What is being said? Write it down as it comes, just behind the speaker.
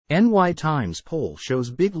NY Times poll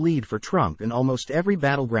shows big lead for Trump in almost every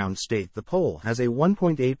battleground state. The poll has a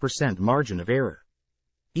 1.8% margin of error.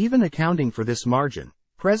 Even accounting for this margin,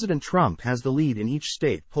 President Trump has the lead in each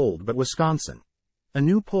state polled but Wisconsin. A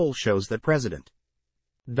new poll shows that President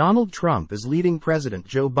Donald Trump is leading President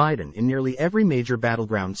Joe Biden in nearly every major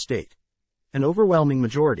battleground state. An overwhelming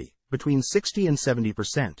majority, between 60 and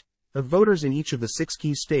 70%, of voters in each of the 6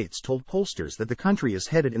 key states told pollsters that the country is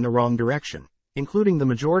headed in the wrong direction, including the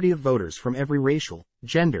majority of voters from every racial,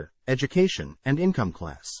 gender, education, and income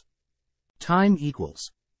class. Time equals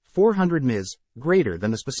 400 ms, greater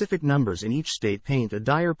than the specific numbers in each state paint a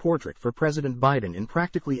dire portrait for President Biden in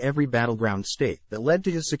practically every battleground state that led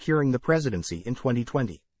to his securing the presidency in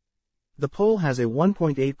 2020. The poll has a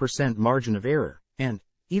 1.8% margin of error, and,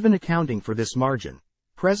 even accounting for this margin,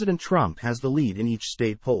 President Trump has the lead in each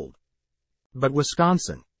state polled. But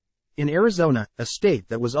Wisconsin. In Arizona, a state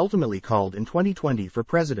that was ultimately called in 2020 for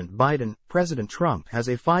President Biden, President Trump has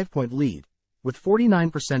a 5-point lead, with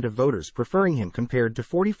 49% of voters preferring him compared to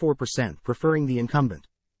 44% preferring the incumbent.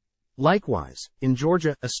 Likewise, in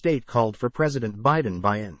Georgia, a state called for President Biden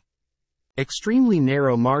by an extremely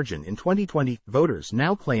narrow margin in 2020, voters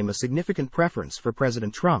now claim a significant preference for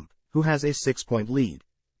President Trump, who has a 6-point lead.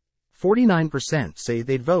 49% say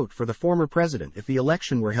they'd vote for the former president if the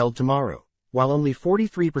election were held tomorrow, while only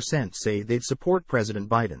 43% say they'd support President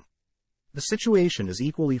Biden. The situation is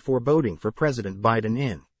equally foreboding for President Biden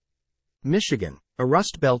in Michigan, a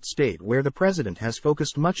Rust Belt state where the president has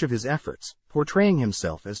focused much of his efforts, portraying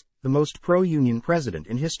himself as the most pro-union president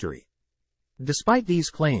in history. Despite these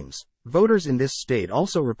claims, voters in this state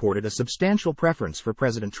also reported a substantial preference for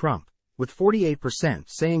President Trump, with 48%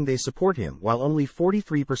 saying they support him while only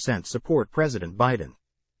 43% support President Biden.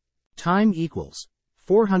 Time equals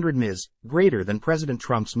 400 ms, greater than President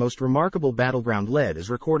Trump's most remarkable battleground lead is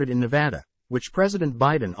recorded in Nevada, which President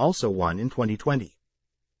Biden also won in 2020.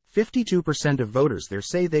 52% of voters there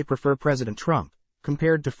say they prefer President Trump,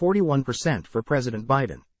 compared to 41% for President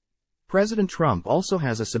Biden. President Trump also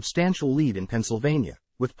has a substantial lead in Pennsylvania,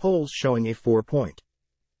 with polls showing a 4-point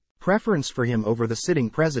preference for him over the sitting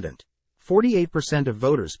president. 48% of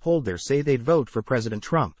voters polled there say they'd vote for President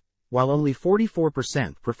Trump, while only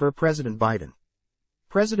 44% prefer President Biden.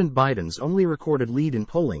 President Biden's only recorded lead in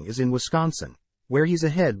polling is in Wisconsin, where he's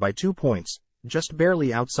ahead by 2 points, just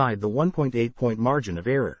barely outside the 1.8-point margin of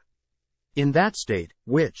error. In that state,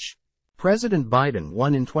 which President Biden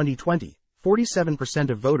won in 2020, 47%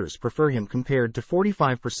 of voters prefer him compared to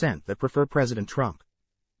 45% that prefer President Trump.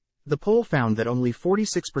 The poll found that only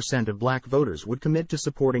 46% of black voters would commit to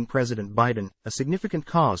supporting President Biden, a significant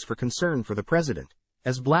cause for concern for the president,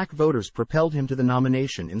 as black voters propelled him to the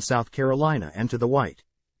nomination in South Carolina and to the White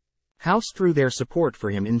House through their support for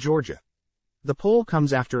him in Georgia. The poll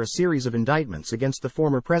comes after a series of indictments against the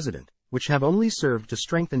former president, which have only served to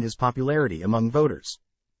strengthen his popularity among voters.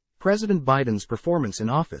 President Biden's performance in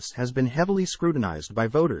office has been heavily scrutinized by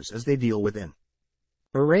voters as they deal with an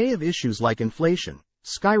array of issues like inflation,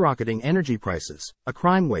 skyrocketing energy prices, a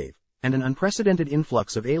crime wave, and an unprecedented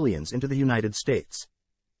influx of aliens into the United States.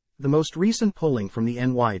 The most recent polling from the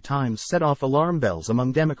NY Times set off alarm bells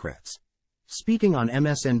among Democrats. Speaking on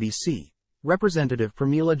MSNBC, Representative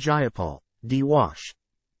Pramila Jayapal, D-Wash,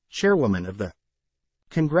 chairwoman of the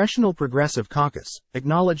Congressional Progressive Caucus,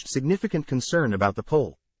 acknowledged significant concern about the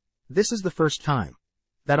poll. "This is the first time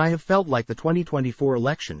that I have felt like the 2024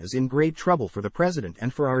 election is in great trouble for the president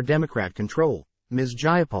and for our Democrat control," Ms.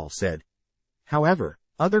 Jayapal said. However,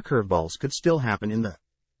 other curveballs could still happen in the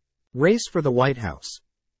race for the White House.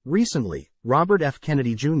 Recently, Robert F.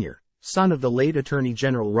 Kennedy Jr., son of the late Attorney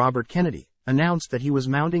General Robert Kennedy, announced that he was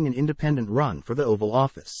mounting an independent run for the Oval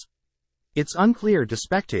Office. It's unclear to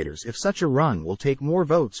spectators if such a run will take more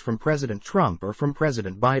votes from President Trump or from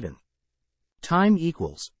President Biden. Time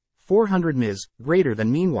equals 400 ms, greater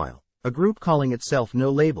than. Meanwhile, a group calling itself No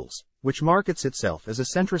Labels, which markets itself as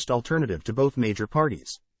a centrist alternative to both major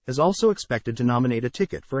parties, is also expected to nominate a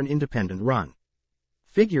ticket for an independent run.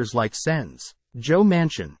 Figures like Sens, Joe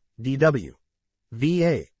Manchin, DW,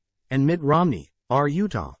 VA, and Mitt Romney, R.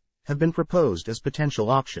 Utah, have been proposed as potential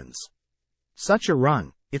options. Such a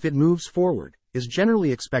run, if it moves forward, is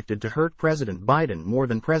generally expected to hurt President Biden more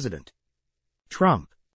than President Trump.